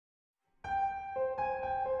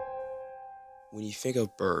When you think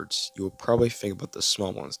of birds, you will probably think about the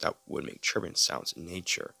small ones that would make chirping sounds in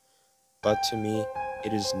nature. But to me,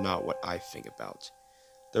 it is not what I think about.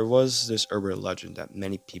 There was this urban legend that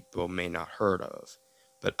many people may not heard of,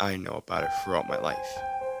 but I know about it throughout my life.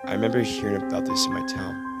 I remember hearing about this in my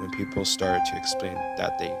town when people started to explain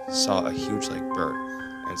that they saw a huge like bird,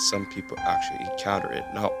 and some people actually encountered it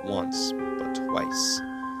not once, but twice.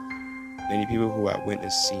 Many people who had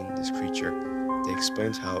witnessed seeing this creature, they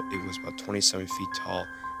explained how it was about 27 feet tall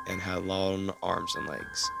and had long arms and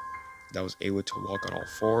legs, that was able to walk on all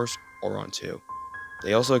fours or on two.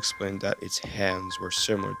 They also explained that its hands were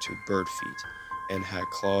similar to bird feet and had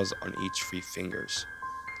claws on each three fingers,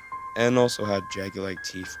 and also had jagged-like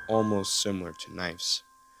teeth almost similar to knives.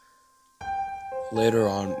 Later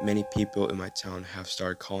on, many people in my town have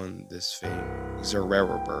started calling this thing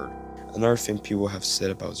Xarerror bird. Another thing people have said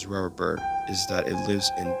about Xarerror bird is that it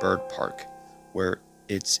lives in Bird Park, where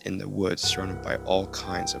it's in the woods surrounded by all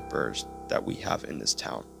kinds of birds that we have in this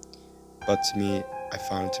town. But to me, I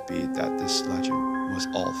found it to be that this legend was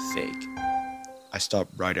all fake. I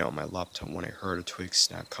stopped writing on my laptop when I heard a twig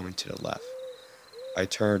snap coming to the left. I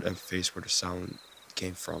turned and faced where the sound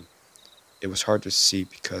came from. It was hard to see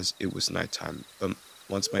because it was nighttime, but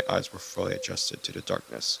once my eyes were fully adjusted to the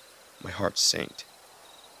darkness, my heart sank.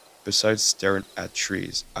 Besides staring at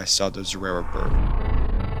trees, I saw the Xarerror bird.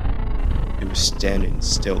 It was standing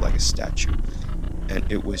still like a statue,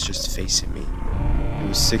 and it was just facing me. It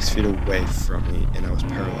was 6 feet away from me, and I was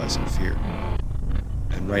paralyzed in fear.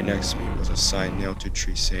 And right next to me was a sign nailed to a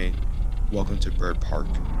tree saying, "Welcome to Bird Park."